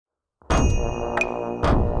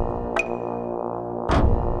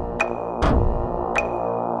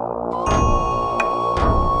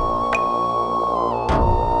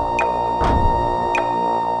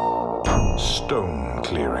Stone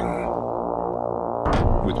Clearing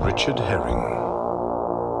with Richard Herring.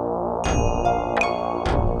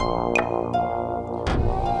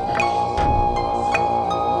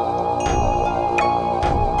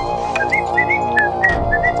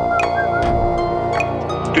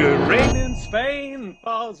 The rain in Spain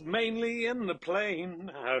falls mainly in the plain.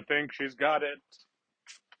 I think she's got it.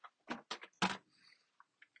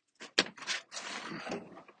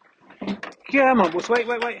 Come on,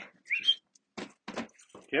 wait.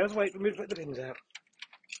 Just wait for me to put the pins out.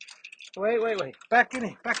 Wait. Back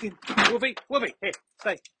in. Wolfie, here,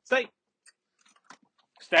 stay.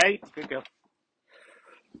 Good girl.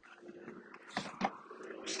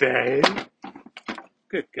 Stay.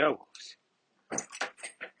 Good girl.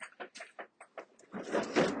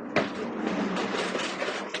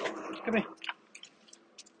 Come here.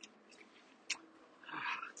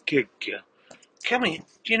 Good girl. Come here.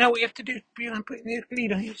 Do you know what you have to do beyond putting the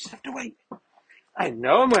lead on? You just have to wait. I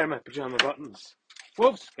know I'm wearing my pyjama bottoms.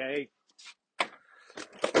 Wolf's okay.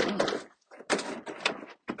 Come on.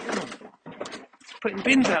 Putting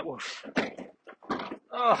pins out, Wolf.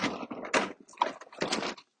 Oh.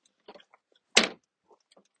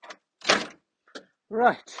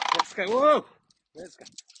 Right, let's go. Whoa! Let's go.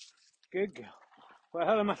 Good girl. Well,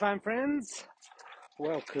 hello, my fine friends.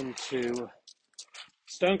 Welcome to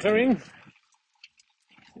Stone Clearing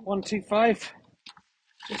 125.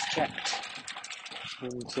 Just checked.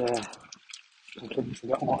 And completely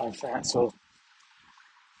forgotten what I said, so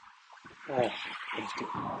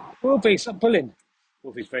Wolfie, stop pulling.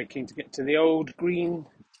 Wolfie's very keen to get to the old green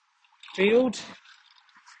field,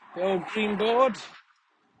 the old green board.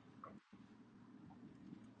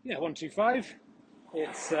 Yeah, 125.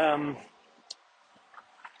 It's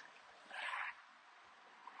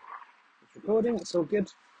recording, it's all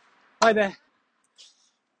good. Hi there.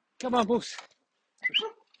 Come on, Wolves.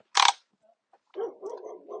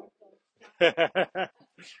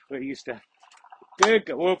 We're used to. Good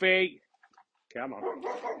girl, Wolfie. Come on.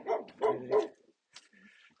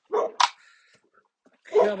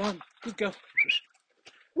 Come on, good girl.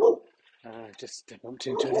 Just bumped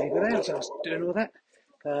into a neighbour there as I was doing all that.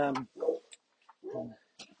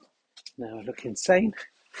 Now I look insane.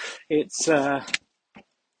 It's this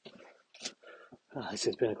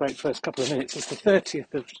has been a great first couple of minutes. It's the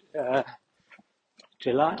 30th of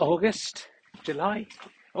August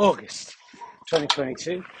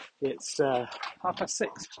 2022. It's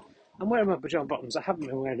 6:30. I'm wearing my pyjama bottoms. I haven't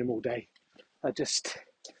been wearing them all day. I just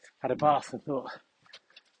had a bath and thought,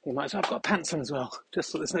 you might as well. I've got pants on as well.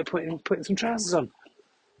 Just thought there's no point in putting some trousers on.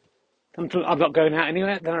 I'm not going out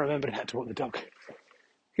anywhere. Then I remembered I had to walk the dog.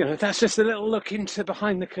 You know, that's just a little look into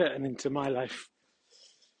behind the curtain into my life.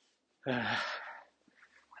 And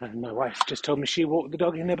my wife just told me she walked the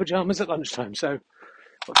dog in her pyjamas at lunchtime. So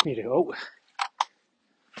what can you do? Oh,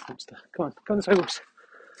 come on this way, Wolves.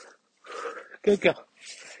 Good girl.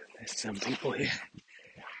 There's some people here.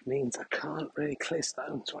 Means I can't really clear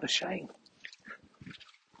stones. What a shame.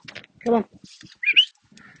 Come on.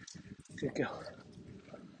 Good girl.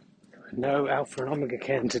 No Alpha and Omega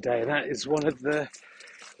Cairn today. That is one of the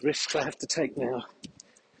risks I have to take now.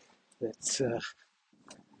 That's the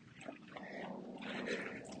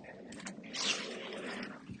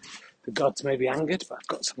gods may be angered, but I've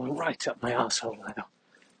got someone right up my arsehole now.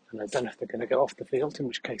 And I don't know if they're going to go off the field, in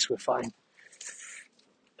which case we're fine.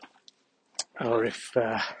 Or if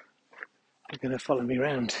they're going to follow me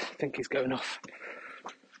around. I think he's going off.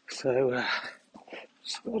 So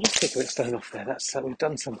we'll just take a bit of stone off there. That's we've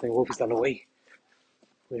done something. Wolfie's done a wee.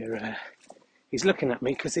 He's looking at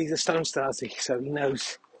me because he's a Stone Stasi, so he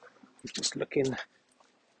knows. He's just looking,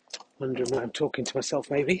 wondering why I'm talking to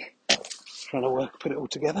myself maybe. Trying to put it all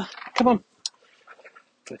together. Come on.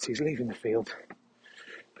 But he's leaving the field.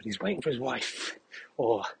 But he's waiting for his wife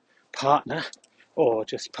or partner, or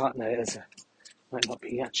just partner as might not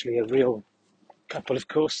be actually a real couple, of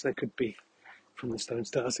course. They could be from the Stone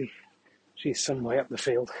Stasi. She's some way up the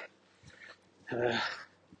field.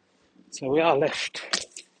 So we are left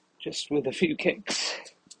just with a few kicks.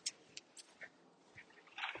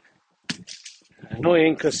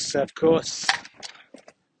 Annoying because, of course,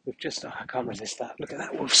 we've just... I can't resist that. Look at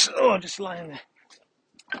that wolf. Oh, just lying there.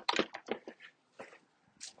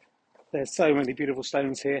 There's so many beautiful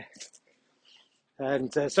stones here.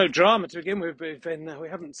 And so drama to begin with. We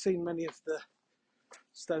haven't seen many of the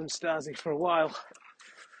Stone Stasi for a while.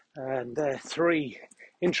 And 3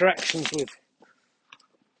 interactions with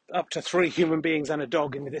up to 3 human beings and a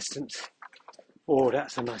dog in the distance. Oh,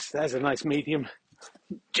 there's a nice medium,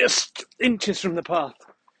 just inches from the path,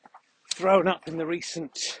 thrown up in the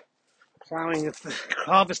recent ploughing of the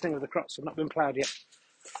harvesting of the crops have not been ploughed yet.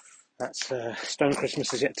 That's Stone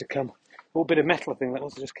Christmas is yet to come. All bit of metal thing that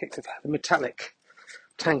was just kicked a metallic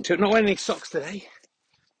tang to it. Not wearing any socks today,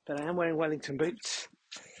 but I am wearing Wellington boots.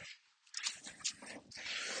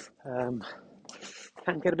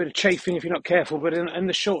 Can get a bit of chafing if you're not careful, but in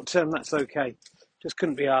the short term that's okay. Just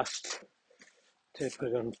couldn't be asked to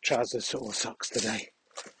put on trousers or socks today.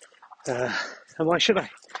 And why should I?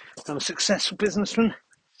 I'm a successful businessman.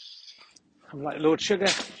 I'm like Lord Sugar.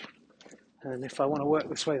 And if I want to work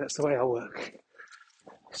this way, that's the way I'll work.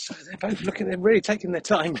 So they're really taking their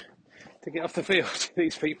time to get off the field,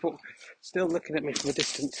 these people. Still looking at me from a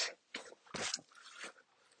distance.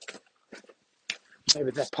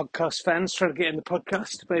 Maybe they're podcast fans trying to get in the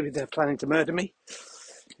podcast. Maybe they're planning to murder me.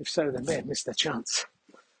 If so, they may have missed their chance.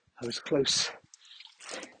 I was close.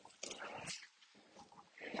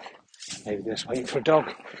 Maybe they're just waiting for a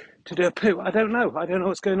dog to do a poo. I don't know. I don't know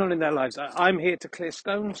what's going on in their lives. I'm here to clear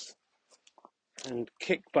stones and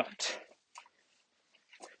kick butt.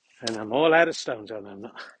 And I'm all out of stones. Oh, no, I'm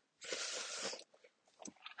not.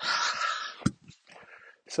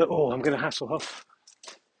 So, I'm going to hassle off.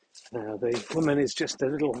 Now, the woman is just a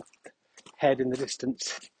little head in the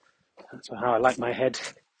distance. That's how I like my head,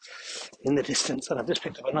 in the distance. And I've just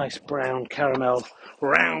picked up a nice brown caramel,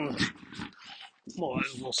 round, more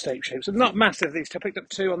oval shape. So not massive, these two. I picked up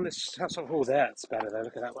two on this house. Oh, that's better though.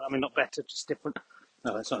 Look at that one. I mean, not better, just different.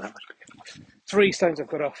 No, it's not that much bigger. 3 stones I've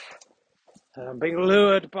got off. I'm being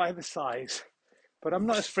lured by the size. But I'm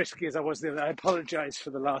not as frisky as I was the other day. I apologise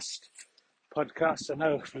for the last podcast. I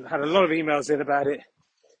know I've had a lot of emails in about it.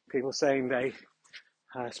 People saying they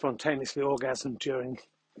spontaneously orgasmed during,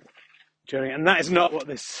 and that is not what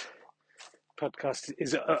this podcast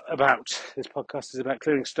is about. This podcast is about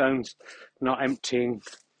clearing stones, not emptying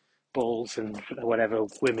balls and whatever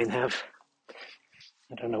women have.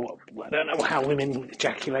 I don't know how women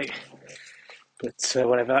ejaculate, but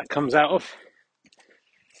whatever that comes out of.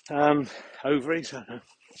 Ovaries, I don't know.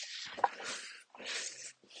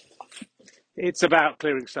 It's about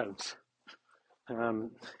clearing stones.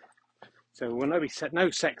 So we'll no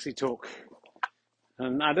sexy talk.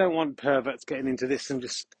 And I don't want perverts getting into this and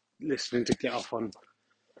just listening to get off on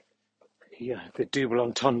the double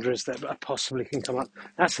entendres that possibly can come up.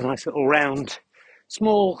 That's a nice little round,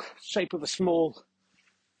 small shape of a small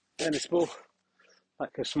tennis ball,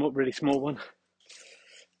 like a really small one.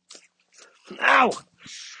 Ow!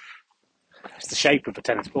 It's the shape of a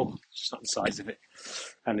tennis ball, just not the size of it,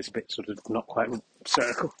 and it's a bit sort of not quite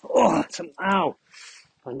circle. Oh, ow!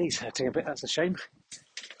 My knee's hurting a bit. That's a shame.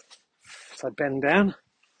 So I bend down.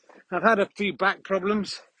 I've had a few back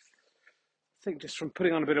problems. I think just from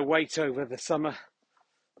putting on a bit of weight over the summer.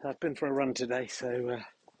 I've been for a run today, so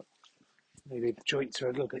maybe the joints are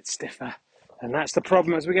a little bit stiffer. And that's the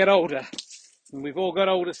problem as we get older. And we've all got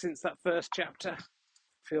older since that first chapter.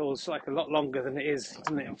 Feels like a lot longer than it is,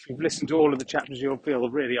 doesn't it? If you've listened to all of the chapters, you'll feel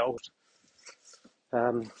really old.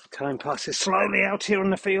 Time passes slowly out here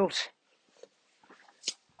on the field.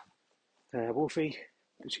 Wolfie,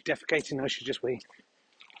 is she defecating? No, she's just weeing.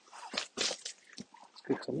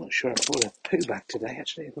 Because I'm not sure I brought a poo bag today,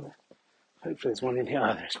 actually. Hopefully there's one in here.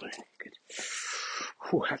 Oh, there's one in here. Good.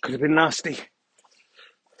 Ooh, that could have been nasty.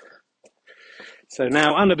 So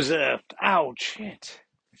now, unobserved. Ouch, shit.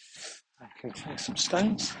 I can clear some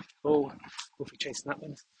stones. Oh, Wolfie chasing that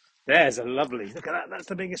one. There's a lovely, look at that. That's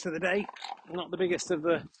the biggest of the day. Not the biggest of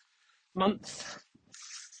the month,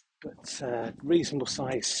 but reasonable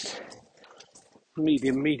sized,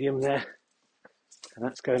 medium there. And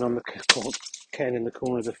that's going on the cairn in the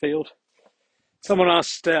corner of the field. Someone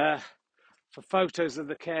asked for photos of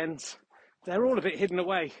the cairns. They're all a bit hidden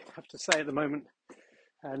away, I have to say, at the moment,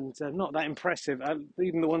 and not that impressive.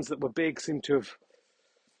 Even the ones that were big seem to have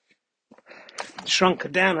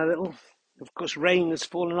shrunk down a little. Of course, rain has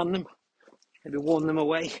fallen on them, maybe worn them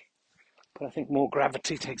away, but I think more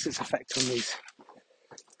gravity takes its effect on these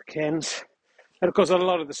cairns. And of course, a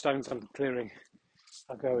lot of the stones I'm clearing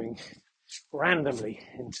are going randomly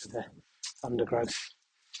into the undergrowth,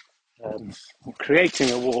 creating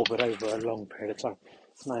a wall, but over a long period of time.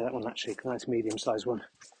 No, that one actually, a nice medium-sized one,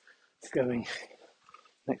 going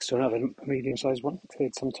next to another medium-sized one,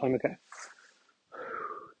 cleared some time ago.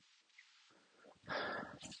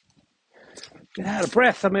 Get out of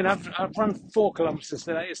breath. I mean, I've run 4 kilometres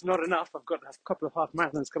today. It's not enough. I've got a couple of half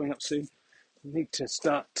marathons coming up soon. I need to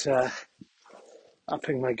start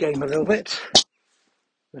upping my game a little bit,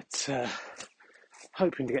 but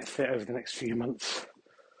hoping to get fit over the next few months.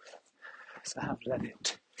 So I have let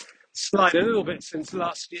it slide a little bit since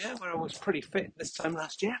last year, where I was pretty fit this time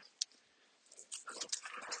last year.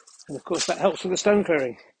 And of course that helps with the stone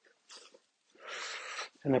clearing.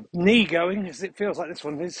 And a knee going, as it feels like this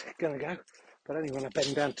one is going to go, but only when I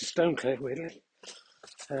bend down to stone clear, weirdly.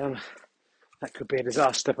 That could be a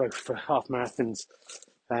disaster both for half marathons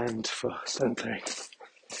and for stone clearing.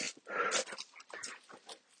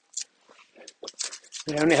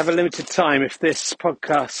 We only have a limited time. If this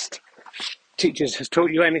podcast teachers has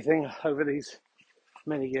taught you anything over these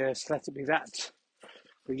many years, let it be that.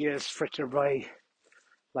 The years fritter away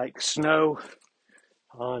like snow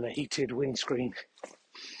on a heated windscreen.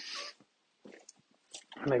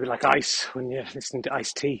 Maybe like ice when you're listening to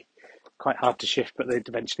Ice-T. Quite hard to shift, but then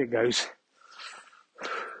eventually it goes.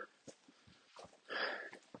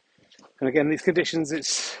 And again, these conditions,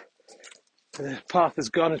 the path has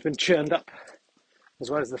been churned up as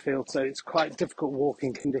well as the field, so it's quite difficult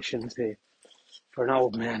walking conditions here for an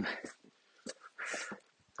old man.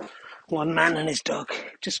 One man and his dog,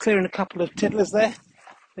 just clearing a couple of tiddlers there.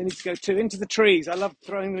 They need to go into the trees. I love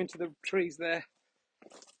throwing them into the trees there.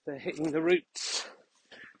 They're hitting the roots,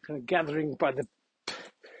 kind of gathering by the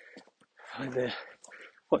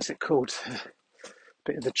what's it called?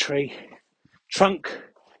 Bit of the tree trunk,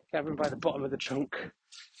 gathering by the bottom of the trunk,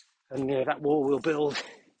 and that wall will build.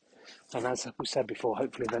 And as we said before,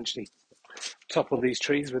 hopefully eventually topple these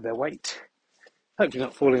trees with their weight. Hopefully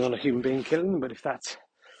not falling on a human being, killing them, but if that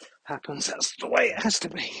happens, that's the way it has to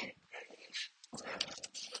be.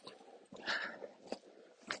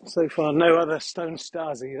 So far, no other stone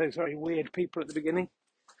Stasi, those very weird people at the beginning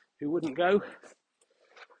who wouldn't go.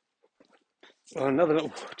 Oh, another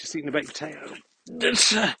little, just eating a baked potato.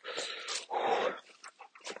 It's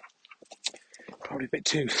probably a bit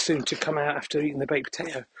too soon to come out after eating the baked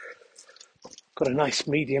potato. Got a nice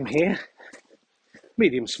medium here.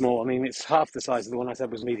 Medium small, I mean, it's half the size of the one I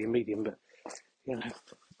said was medium, but,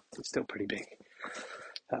 it's still pretty big.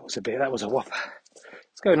 That was a whopper.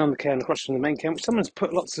 It's going on the cairn across from the main cairn, which someone's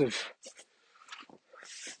put lots of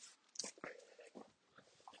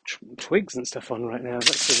twigs and stuff on right now.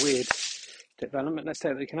 That's a weird development. Let's say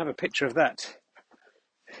that we can have a picture of that.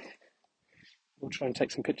 We'll try and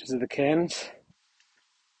take some pictures of the cairns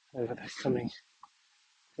over there coming.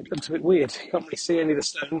 It looks a bit weird. You can't really see any of the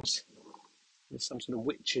stones. There's some sort of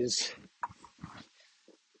witches.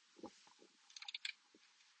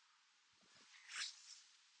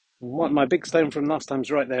 And my big stone from last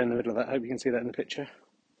time's right there in the middle of that. I hope you can see that in the picture.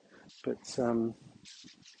 But some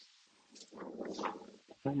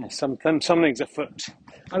things afoot.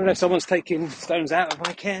 I don't know if someone's taking stones out of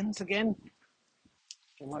my cairns again.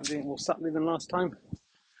 They might be more subtly than last time.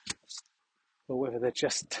 Or whether they're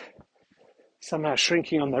just somehow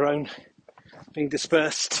shrinking on their own, being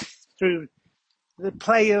dispersed through the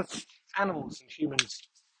play of animals and humans.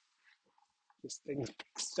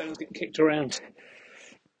 Stones get kicked around.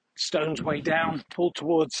 Stones way down, pulled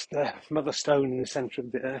towards the mother stone in the centre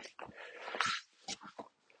of the earth.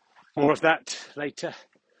 More of that later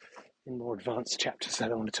in more advanced chapters. I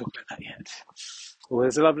don't want to talk about that yet. Well,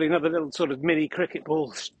 there's another little sort of mini cricket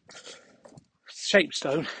ball shaped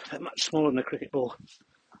stone, but much smaller than a cricket ball.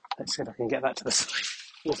 Let's see if I can get that to the side.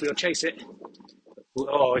 Wolfie will chase it.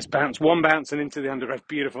 Oh, it's bounced. One bounce and into the undergrowth.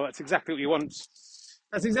 Beautiful. That's exactly what you want.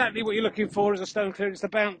 That's exactly what you're looking for as a stone clearer. It's the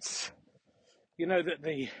bounce. You know that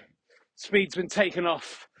the speed's been taken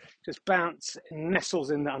off. Just bounce,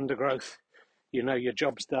 nestles in the undergrowth. You know your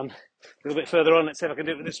job's done. A little bit further on. Let's see if I can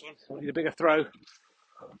do it with this one. I need a bigger throw.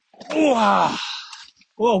 Oh,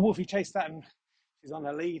 Wolfie chased that and she's on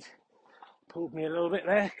the lead. Pulled me a little bit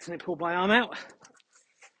there because it pulled my arm out.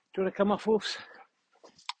 Do you want to come off, Wolves?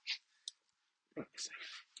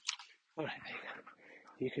 All right, there you go.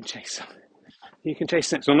 You can chase some. You can chase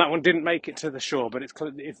the next one. That one didn't make it to the shore, but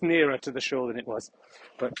it's nearer to the shore than it was,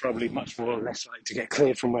 but probably much more or less likely to get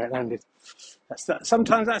cleared from where it landed.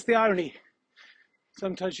 Sometimes that's the irony.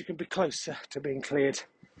 Sometimes you can be closer to being cleared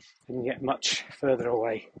and yet much further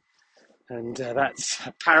away. And that's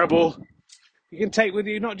a parable you can take with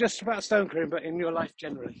you, not just about stone clearing, but in your life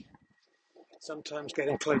generally. Sometimes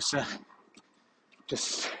getting closer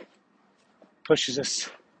just pushes us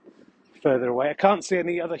further away. I can't see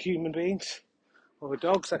any other human beings or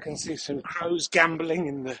dogs. I can see some crows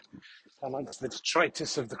gambling amongst the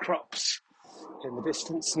detritus of the crops in the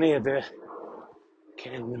distance near the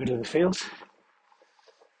cairn in the middle of the field.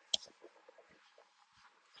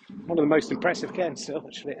 One of the most impressive cairns still,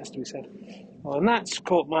 actually, it has to be said. Well, and that's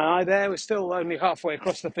caught my eye there. We're still only halfway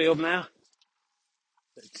across the field now.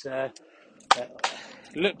 It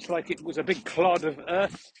looked like it was a big clod of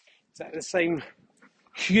earth. Exactly the same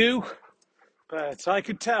hue, but I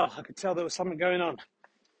could tell there was something going on.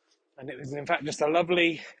 And it was in fact just a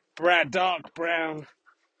lovely dark brown,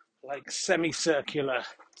 like semicircular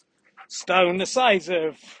stone the size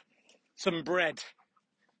of some bread.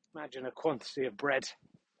 Imagine a quantity of bread.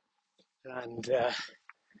 And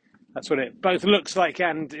that's what it both looks like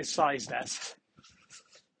and is sized as.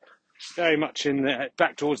 Very much in the,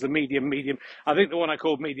 back towards the medium. I think the one I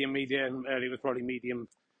called medium earlier was probably medium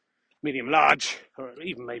large, or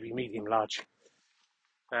even maybe medium large.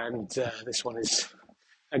 And this one is,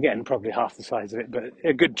 again, probably half the size of it, but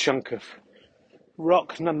a good chunk of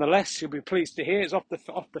rock nonetheless. You'll be pleased to hear it's off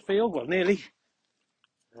the field, well, nearly.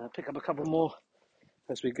 Pick up a couple more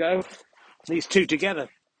as we go. These two together,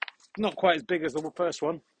 not quite as big as the first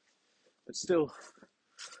one, but still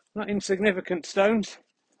not insignificant stones.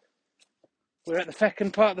 We're at the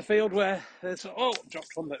second part of the field where there's,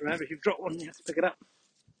 dropped one, but remember, if you've dropped one, you have to pick it up.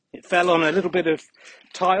 It fell on a little bit of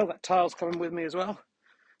tile. That tile's coming with me as well.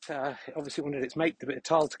 It obviously wanted its mate, a bit of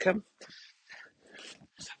tile to come.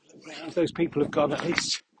 Those people have gone at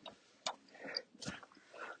least.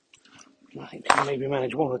 I think we can maybe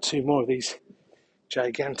manage one or two more of these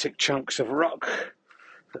gigantic chunks of rock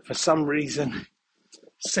that for some reason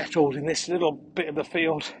settled in this little bit of the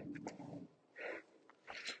field.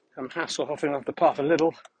 I'm Hasselhoffing off the path a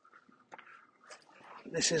little.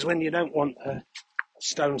 This is when you don't want a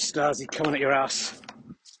stone Stasi coming at your ass.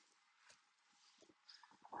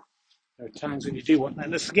 There are times when you do want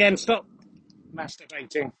that. This again, stop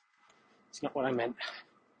masturbating. It's not what I meant.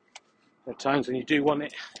 There are times when you do want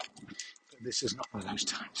it, but this is not one of those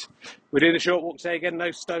times. We're doing a short walk today again,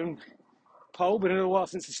 no stone pole. Been a little while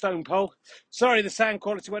since the stone pole. Sorry the sound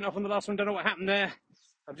quality went off on the last one, don't know what happened there.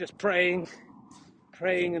 I'm just praying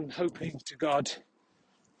and hoping to God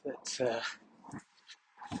that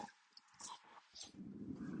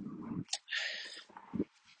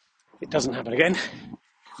it doesn't happen again.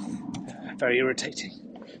 Very irritating.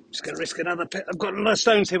 Just going to risk another pit. I've got a lot of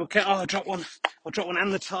stones here. I'll drop one. I'll drop one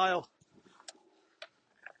and the tile.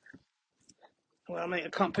 Well, mate, I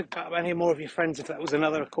can't pick up any more of your friends if that was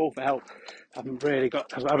another call for help. I've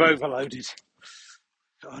overloaded.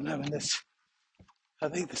 Oh no, and are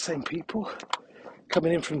they the same people?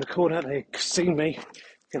 Coming in from the corner, they've seen me.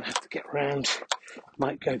 Going to have to get round.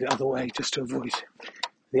 Might go the other way just to avoid.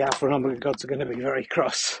 The Alpha and Omega gods are going to be very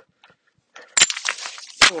cross.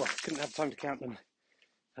 Oh, I couldn't have time to count them.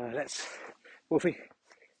 Wolfie,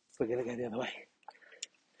 we're going to go the other way.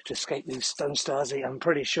 To escape these stone Stasi, I'm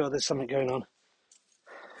pretty sure there's something going on.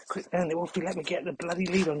 Quick down there, Wolfie, let me get the bloody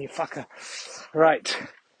lead on you, fucker. Right,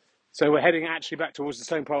 so we're heading actually back towards the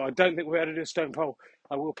stone pole. I don't think we're able to do a stone pole.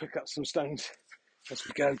 I will pick up some stones as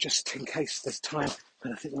we go, just in case there's time,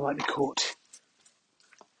 but I think we might be caught.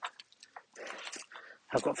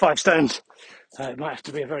 I've got 5 stones. It might have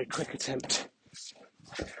to be a very quick attempt.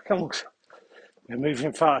 Come on. We're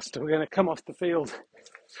moving fast. We're going to come off the field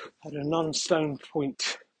at a non-stone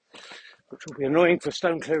point, which will be annoying for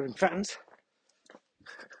stone clearing fans.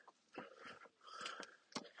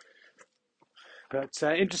 But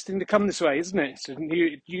interesting to come this way, isn't it? So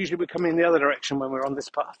usually we come in the other direction when we're on this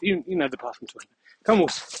path. You know the path I'm talking about. Come,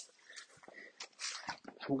 Wolf.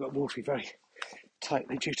 I've got Wolfie very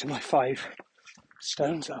tightly due to my 5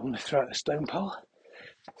 stones. I want to throw out a stone pole.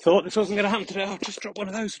 Thought this wasn't going to happen today. I'll just drop one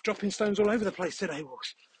of those. Dropping stones all over the place today,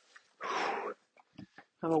 Wolf.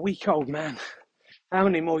 I'm a weak old man. How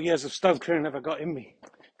many more years of stone clearing have I got in me?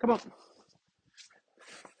 Come on.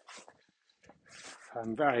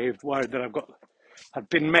 I'm very worried that I've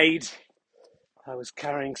been made. I was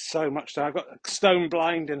carrying so much. I've got stone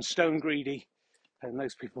blind and stone greedy. And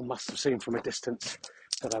those people must have seen from a distance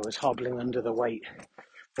that I was hobbling under the weight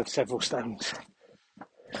of several stones.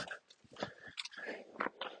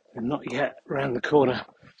 And not yet round the corner.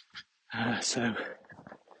 So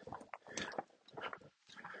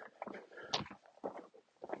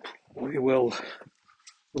we will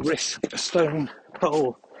risk a stone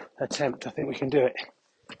pole attempt. I think we can do it.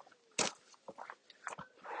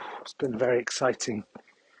 It's been very exciting.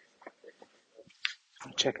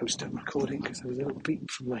 I'll check I'm still recording because there was a little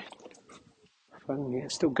beep from my phone. Yeah,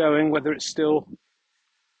 it's still going. Whether it's still,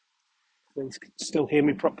 please still hear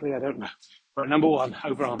me properly, I don't know. Right, number 1,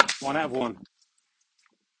 overarm. 1 out of 1.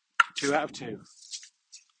 2 out of 2.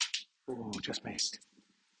 Oh, just missed.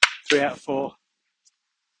 3 out of 4.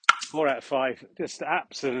 4 out of 5. Just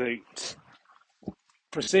absolute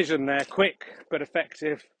precision there. Quick but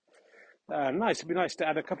effective. Nice. It'd be nice to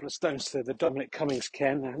add a couple of stones to the Dominic Cummings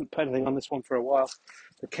Ken. I haven't put anything on this one for a while.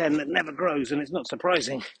 The Ken that never grows, and it's not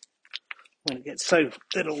surprising when it gets so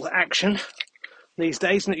little action these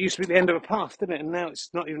days. And it used to be the end of a path, didn't it? And now it's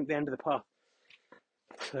not even at the end of the path.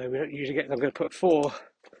 So we don't usually get. I'm going to put 4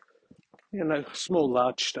 small,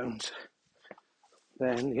 large stones,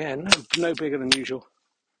 then yeah, no bigger than usual.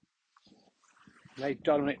 May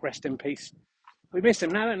Dominic rest in peace. We miss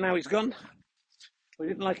him now he's gone. We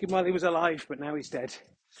didn't like him while he was alive, but now he's dead.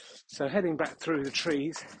 So heading back through the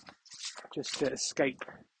trees, just to escape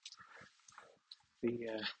the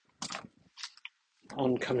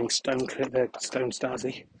oncoming stone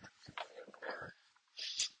Stasi.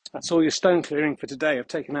 That's all your stone clearing for today. I've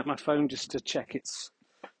taken out my phone just to check it's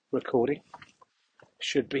recording.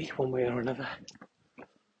 Should be, one way or another.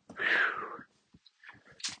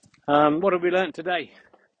 What have we learnt today?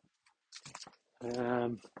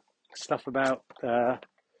 Stuff about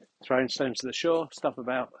throwing stones to the shore, stuff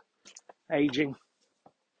about aging.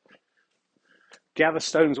 Gather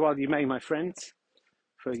stones while you may, my friends.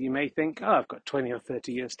 For you may think, I've got 20 or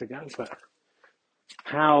 30 years to go, but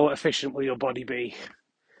how efficient will your body be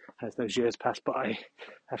as those years pass by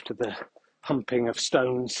after the humping of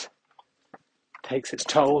stones takes its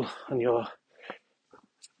toll on your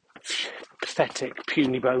pathetic,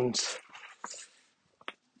 puny bones?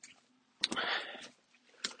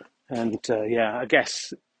 And I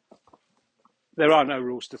guess there are no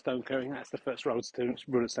rules to stone clearing. That's the first rule of stone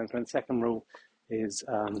clearing. The second rule is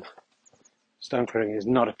stone clearing is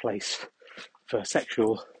not a place for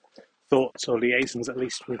sexual thoughts or liaisons, at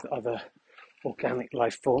least with other organic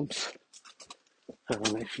life forms.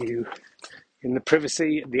 If you, in the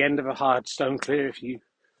privacy at the end of a hard stone clear, if you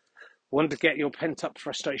want to get your pent-up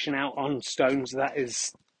frustration out on stones, that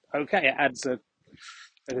is okay. It adds an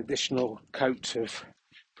additional coat of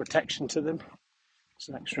protection to them,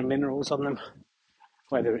 some extra minerals on them,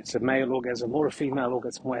 whether it's a male orgasm or a female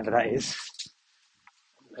orgasm, whatever that is.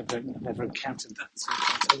 I've never encountered that. So,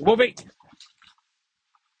 Wobby,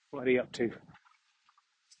 what are you up to?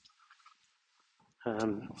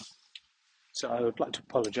 So I would like to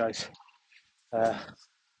apologise. I've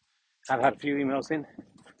had a few emails in.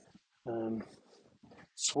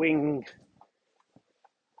 Swing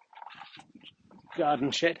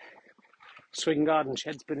Garden Shed's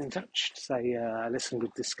been in touch to say I listened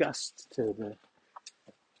with disgust to the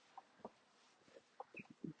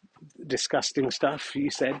disgusting stuff you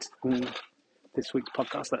said in this week's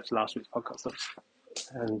podcast. That's last week's podcast.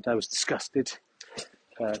 And I was disgusted.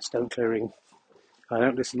 Stone clearing. I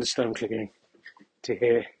don't listen to stone clearing to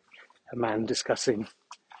hear a man discussing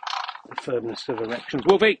the firmness of erections.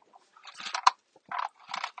 Wolfie!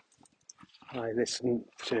 I listen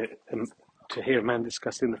to hear a man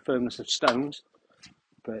discussing the firmness of stones,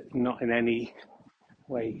 but not in any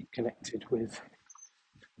way connected with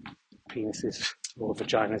penises or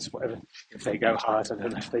vaginas, whatever. If they go hard, I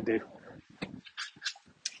don't know if they do.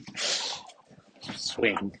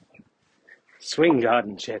 Swing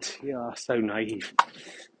Garden Shed. You are so naive.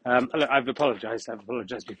 Look, I've apologised. I've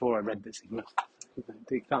apologised before I read this email.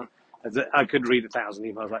 I could read 1,000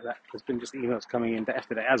 emails like that. There's been just emails coming in day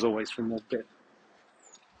after day, as always, from the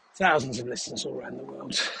thousands of listeners all around the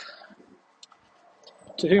world,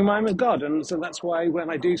 to whom I'm a god, and so that's why when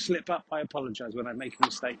I do slip up, I apologise when I make a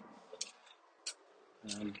mistake.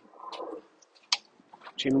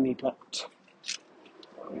 Chimney pot.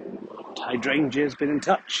 Hydrangea's been in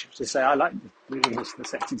touch to say I like reading the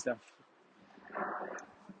sexy stuff.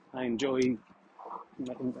 I enjoy.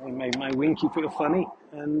 It made my winky feel funny,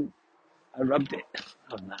 and I rubbed it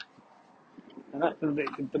on that. And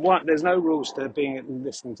there's no rules to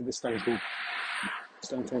listening to this Stone Clearing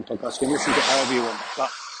podcast. You can listen to it however you want, but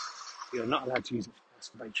you're not allowed to use it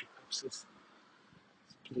for masturbatory purposes.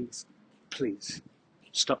 Please,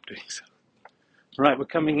 stop doing so. Right, we're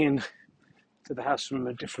coming in to the house from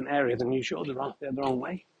a different area than usual. They're the wrong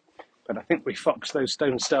way, but I think we foxed those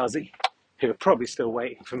Stone Stasi, who are probably still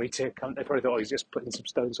waiting for me to come. They probably thought he's just putting some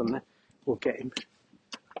stones on there. We'll get him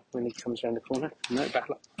when he comes around the corner. No, bad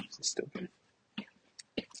luck. It's still going.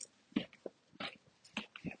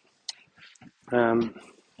 I'm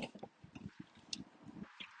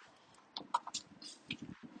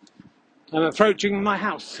approaching my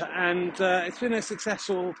house, and it's been a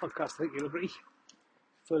successful podcast, I think you'll agree,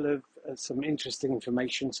 full of some interesting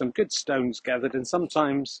information, some good stones gathered, and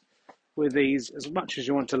sometimes with these, as much as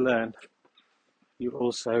you want to learn, you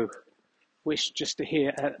also wish just to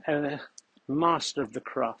hear a master of the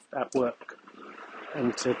craft at work,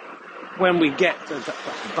 and when we get the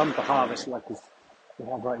bumper harvest like we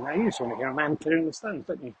have right now, you just want to hear a man clearing the stones,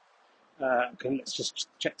 don't you? Let's just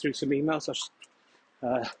check through some emails.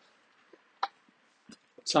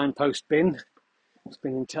 Signpost Bin has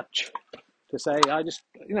been in touch to say,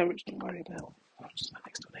 Rich, don't worry about, just my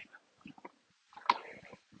next door neighbour.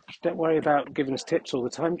 Don't worry about giving us tips all the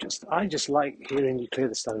time. I just like hearing you clear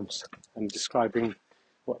the stones and describing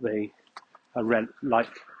what they are like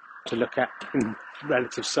to look at in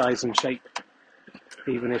relative size and shape,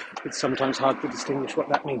 even if it's sometimes hard to distinguish what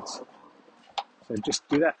that means. So just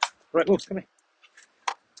do that. Right, Wolves, come here.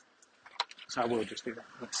 So I will just do that.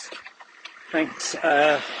 Thanks.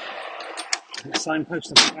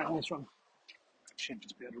 Signpost, I think that was wrong. I should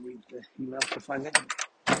just be able to read the email to find it.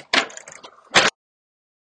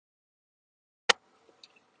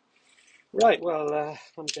 Right, well,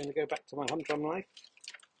 I'm going to go back to my humdrum life.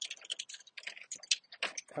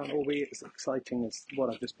 Can't all be as exciting as what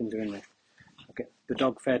I've just been doing there. I'll get the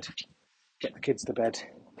dog fed, get the kids to bed,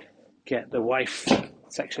 get the wife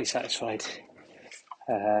sexually satisfied,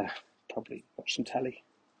 probably watch some telly.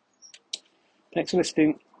 Thanks for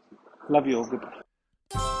listening. Love you all. Goodbye.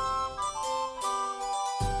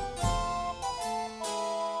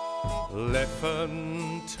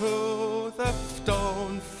 Listen to the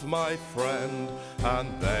Stones, my friend, and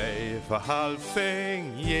they've a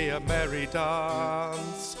halving ye a merry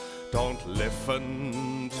dance. Don't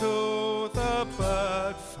listen to the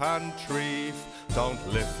bird fan treef, don't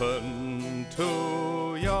listen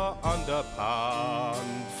to your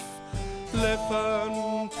underpants.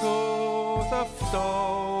 Listen to the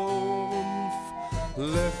Stones,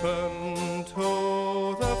 listen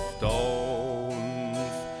to the Stones,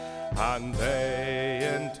 and they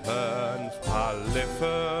in turn shall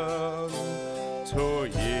listen to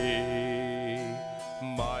ye,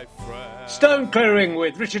 my friend. Stone Clearing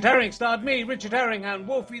with Richard Herring starred me, Richard Herring, and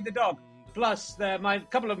Wolfie the dog, plus my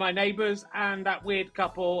couple of my neighbours and that weird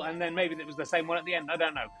couple, and then maybe it was the same one at the end. I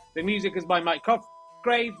don't know. The music is by Mike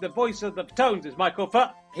Cofgrave. The voice of the tones is Michael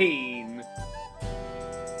Faheen.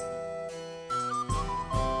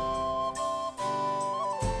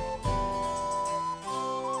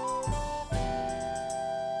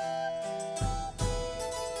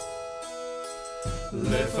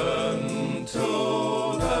 Listen to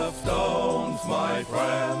the Stones, my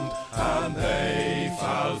friend, and they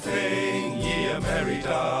shall sing ye a merry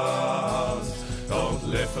dance. Don't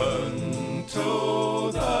listen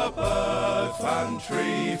to the bird fan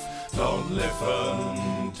treef, don't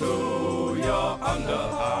listen to your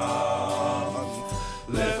underhand.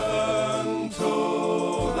 Listen to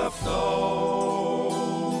the Stones,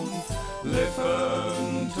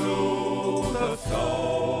 listen to the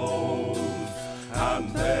Stones,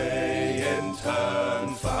 and they in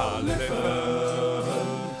turn shall listen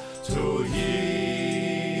to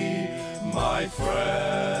ye, my friend.